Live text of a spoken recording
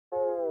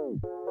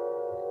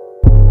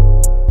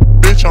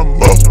Bitch,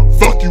 I'ma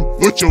fuck you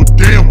with your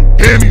damn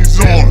panties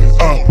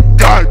on.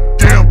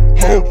 Goddamn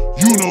hoe,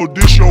 you know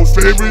this your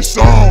favorite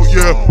song.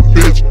 Yeah,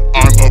 bitch,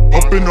 I'm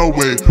up and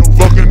away,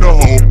 fucking the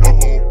hoe.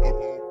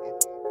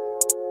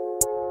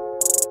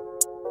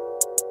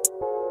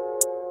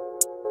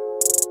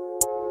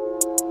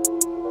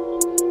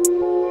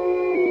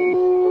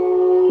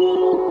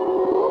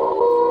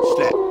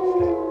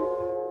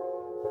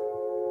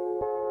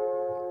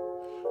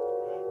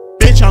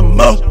 Bitch,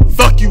 I'ma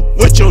fuck you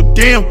with your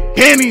damn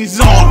panties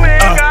on.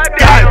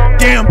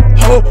 Goddamn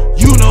hoe,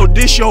 you know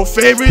this your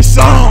favorite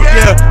song.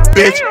 Yeah,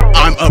 bitch,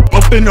 I'm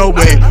up and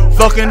away,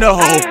 fucking the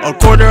hoe, a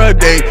quarter a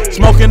day,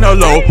 smoking the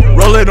low,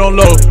 roll it on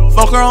low,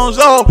 fuck her on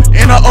Zoe,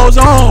 in the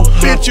ozone.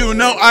 Bitch, you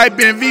know I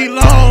been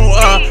V-Long,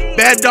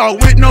 bad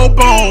dog with no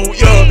bone,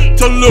 yeah,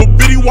 till little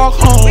bitty walk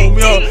home,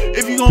 yeah,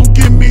 if you gon'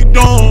 give me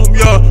dome,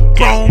 yeah,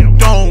 chrome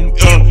dome,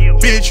 yeah,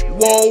 bitch,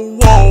 whoa,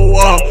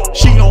 whoa,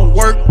 she gon'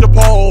 work the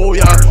pole,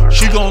 yeah,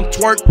 she gon'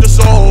 twerk the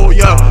soul,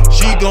 yeah,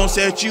 she gon'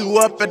 set you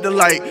up at the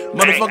light,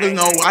 motherfuckers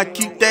know I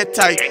keep that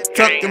tight,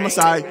 tucked in my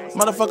side,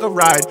 motherfucker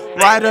ride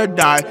or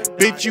die,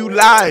 bitch you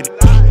lied,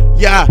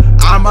 yeah,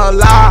 I'm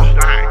alive,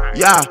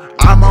 yeah,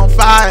 I'm on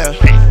fire,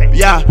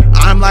 yeah,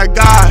 I'm like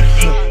God,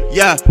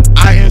 yeah,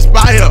 I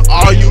inspire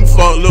all you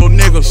fuck little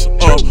niggas,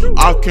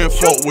 I can't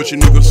fuck with you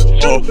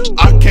niggas,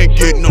 I can't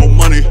get no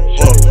money,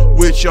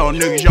 with y'all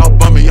niggas, y'all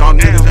bumming, y'all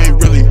niggas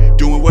ain't really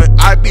doing what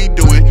I be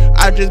doing,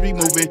 I just be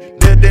moving,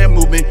 they're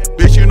moving,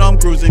 bitch you know I'm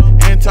cruising,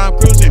 and time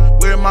cruising,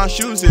 where my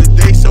shoes is,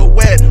 they so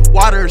wet,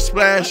 water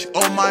splash,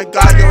 oh my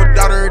god, your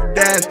daughter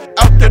dash,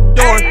 out the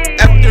door,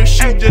 after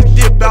she just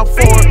did about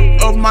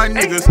 4 of my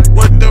niggas,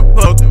 what the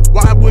fuck,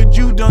 why would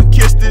you done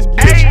kiss this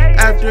bitch,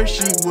 after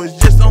she was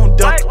just on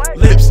duck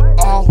lips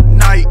all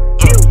night,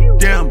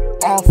 damn,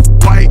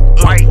 off-white,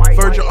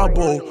 Virgil or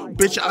bull,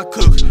 bitch I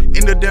cook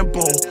in the damn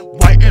bowl,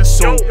 white and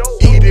soul,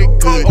 eat it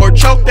good, or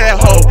choke that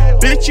hoe,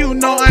 bitch you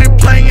know I ain't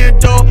playing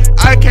dough,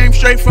 I came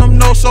straight from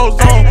no soul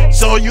zone,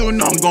 so you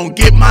know I'm gon'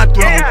 get my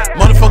throne,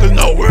 motherfuckers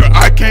know where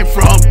I came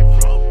from,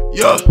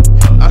 yeah,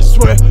 I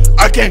swear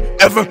I can't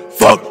ever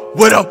fuck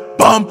with a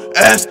bum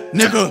ass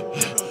nigga,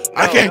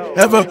 I can't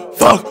ever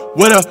fuck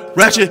with a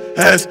ratchet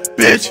ass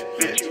bitch,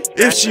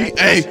 if she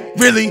ain't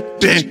really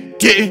been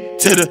getting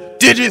to the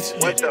digits,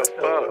 What the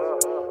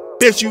fuck?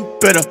 bitch you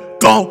better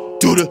gon'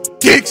 do the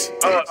kicks,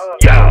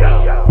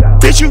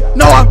 bitch you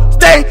know I'm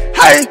stay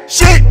high as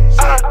shit,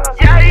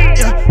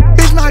 yeah,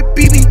 bitch my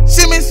BB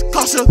Simmons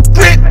cost a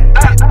grip,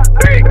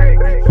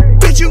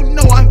 bitch you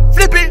know I'm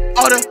flipping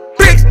all the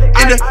bricks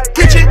in the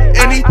kitchen,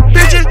 and these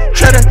bitches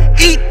try to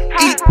eat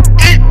it.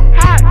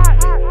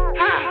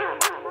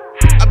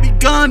 I be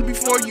gone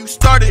before you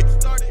started.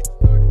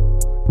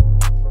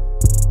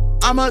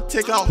 I'ma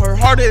take out her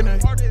heart in a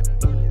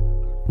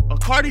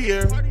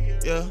Cartier,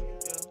 yeah,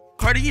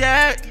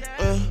 cardiac,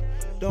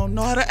 don't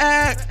know how to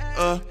act,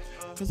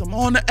 cause I'm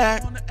on the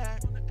act.